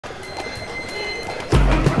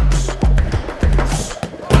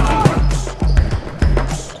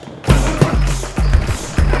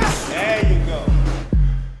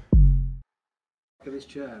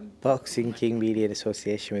Chair. Boxing King Media in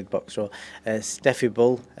association with Boxro. Stefy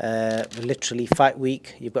Bull, literally fight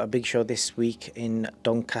week. You've got a big show this week in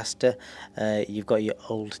Doncaster. You've got your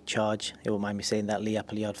old charge, you won't mind me saying that, Lee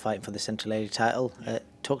Appleyard fighting for the Central Area title.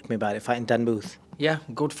 Talk to me about it, fighting Dan Booth. Yeah,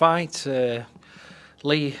 good fight.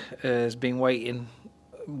 Lee has been waiting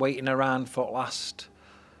around for the last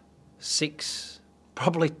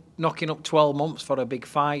probably knocking up 12 months for a big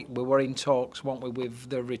fight. We were in talks, weren't we, with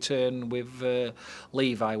the return with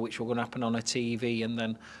Levi, which were going to happen on a TV, and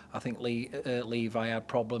then I think Levi had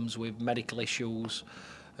problems with medical issues,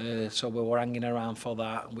 so we were hanging around for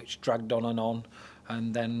that, which dragged on,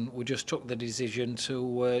 and then we just took the decision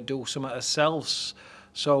to do something ourselves.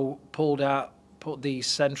 So put the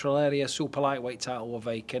Central Area super lightweight title were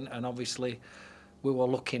vacant, and obviously we were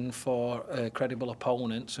looking for credible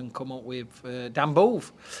opponents and come up with Dan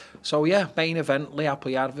Booth. So yeah, main event, Lee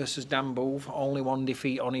Appleyard versus Dan Booth. Only one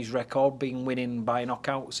defeat on his record, being winning by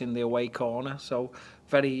knockouts in the away corner. So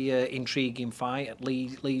very intriguing fight.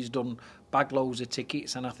 Lee's done bag loads of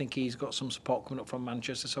tickets, and I think he's got some support coming up from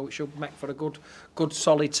Manchester. So it should make for a good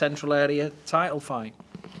solid Central Area title fight.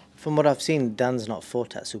 From what I've seen, Dan's not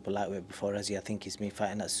fought at super lightweight before, has he? I think he's been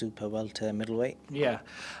fighting at super welter middleweight. Yeah,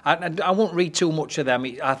 I won't read too much of them.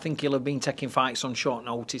 I think he'll have been taking fights on short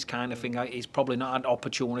notice kind of thing. He's probably not had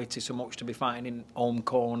opportunity so much to be fighting in home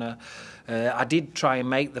corner. I did try and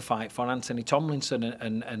make the fight for Anthony Tomlinson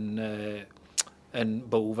and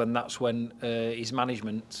Booth, and that's when his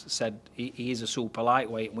management said he is a super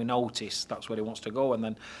lightweight, and we noticed that's where he wants to go, and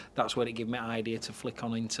then that's where it gave me an idea to flick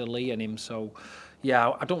on into Lee and him. So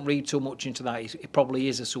yeah, I don't read too much into that. He probably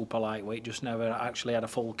is a super lightweight, just never actually had a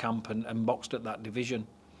full camp and boxed at that division.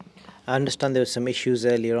 I understand there were some issues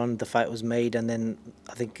earlier on. The fight was made, and then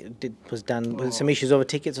I think was some issues over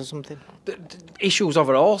tickets or something? The issues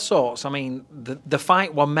over all sorts. I mean, the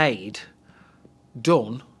fight were made,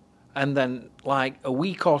 done, and then like a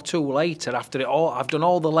week or two later, after it all, I've done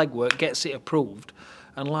all the legwork, gets it approved,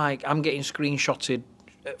 and like I'm getting screenshotted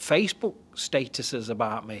Facebook statuses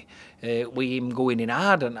about me, with him going in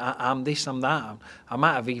hard, and I'm this, I'm that. I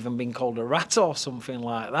might have even been called a rat or something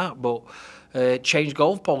like that, but changed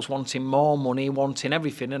goalposts, wanting more money, wanting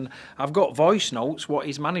everything, and I've got voice notes what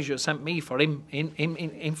his manager sent me for him.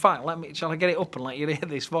 In fact, shall I get it up and let you hear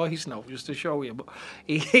this voice note just to show you? But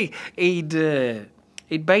he'd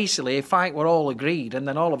basically, a fight were all agreed, and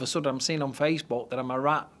then all of a sudden I'm seeing on Facebook that I'm a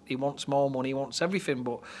rat, he wants more money, he wants everything,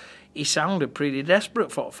 but he sounded pretty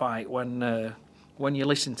desperate for a fight when you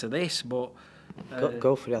listen to this. But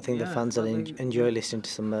go for it. I think the fans will enjoy listening to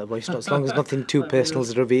some voice notes, as long as nothing too personal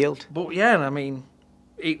is revealed. But yeah, I mean,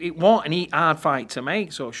 it wasn't an hard fight to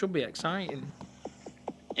make, so it should be exciting.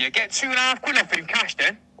 You get £2.5 off him cash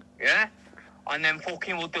then, yeah, and then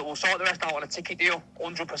fucking we'll sort the rest out on a ticket deal,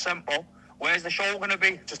 100%, bro. Where's the show gonna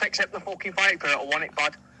be? Just accept the fucking fight, because I want it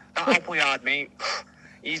bad. That Appleyard, mate.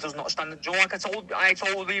 He does not stand. Joe, like I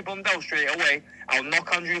told Lee Blundell straight away, I'll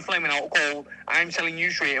knock Andrew Fleming out cold. I'm telling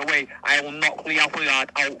you straight away, I will knock Lee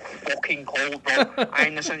Appleyard out fucking cold, bro.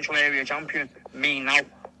 I'm the Central Area champion. Me now.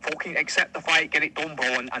 Fucking accept the fight, get it done, bro,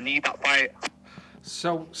 and I need that fight.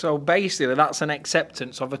 So basically, that's an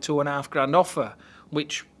acceptance of a £2.5 offer,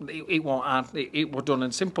 which it won't add. It was done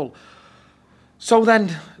and simple. So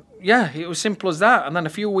then, yeah, it was simple as that. And then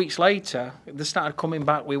a few weeks later, they started coming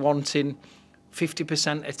back with wanting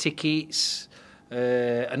 50% of tickets,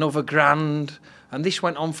 another grand, and this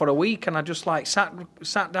went on for a week, and I just like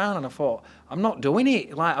sat down and I thought, I'm not doing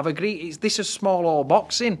it. Like, I've agreed, this is small or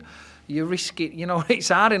boxing. You risk it, you know, it's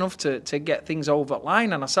hard enough to get things over the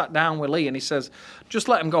line. And I sat down with Lee and he says, just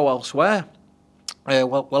let him go elsewhere.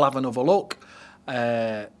 We'll have another look.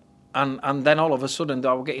 And then all of a sudden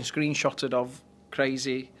I was getting screenshotted of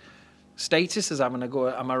crazy statuses having a go,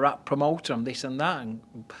 I'm a rap promoter and this and that.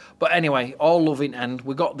 But anyway, all loving, and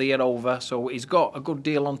we got the year over, so he's got a good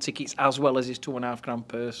deal on tickets as well as his £2.5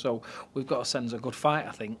 purse, so we've got a sense of a good fight,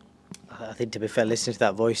 I think. I think, to be fair, listening to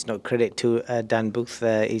that voice note, credit to Dan Booth.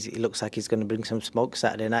 He looks like he's going to bring some smoke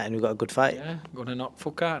Saturday night, and we've got a good fight. Yeah, going to knock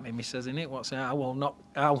fuck out of him, he says, innit? What's that? I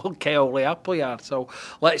will KO Lee Appleyard. So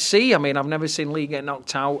let's see. I mean, I've never seen Lee get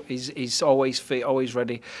knocked out. He's always fit, always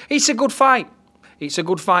ready. It's a good fight. It's a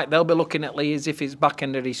good fight. They'll be looking at Lee as if it's back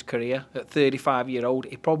end of his career at 35-year-old.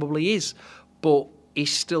 He probably is, but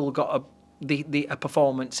he's still got a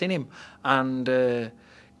performance in him. And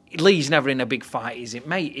Lee's never in a big fight, is it,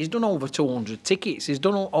 mate? He's done over 200 tickets. He's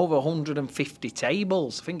done over 150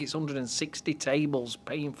 tables. I think it's 160 tables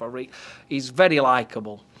paying for it. He's very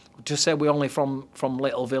likeable. Just say we're only from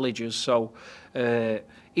little villages, so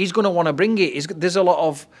he's going to want to bring it. There's a lot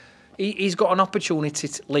of he's got an opportunity,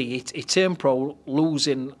 Lee. He turned pro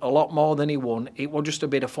losing a lot more than he won. It was just a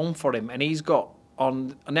bit of fun for him. And he's got,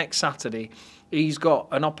 on next Saturday, he's got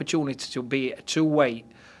an opportunity to be a two-weight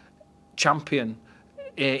champion,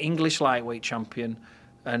 English lightweight champion,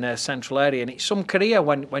 and a central area. And it's some career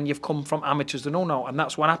when you've come from amateurs to no. And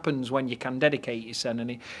that's what happens when you can dedicate yourself.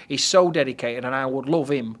 And he's so dedicated, and I would love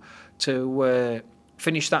him to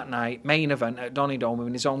finish that night, main event at Donydome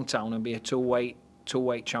in his hometown, and be a two-weight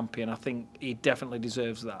champion. I think he definitely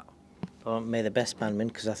deserves that. Well, may the best man win,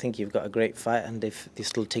 because I think you've got a great fight, and if there's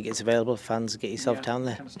still tickets available, fans, get yourself down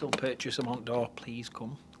there. You can still purchase them on door. Please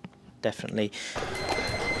come. Definitely.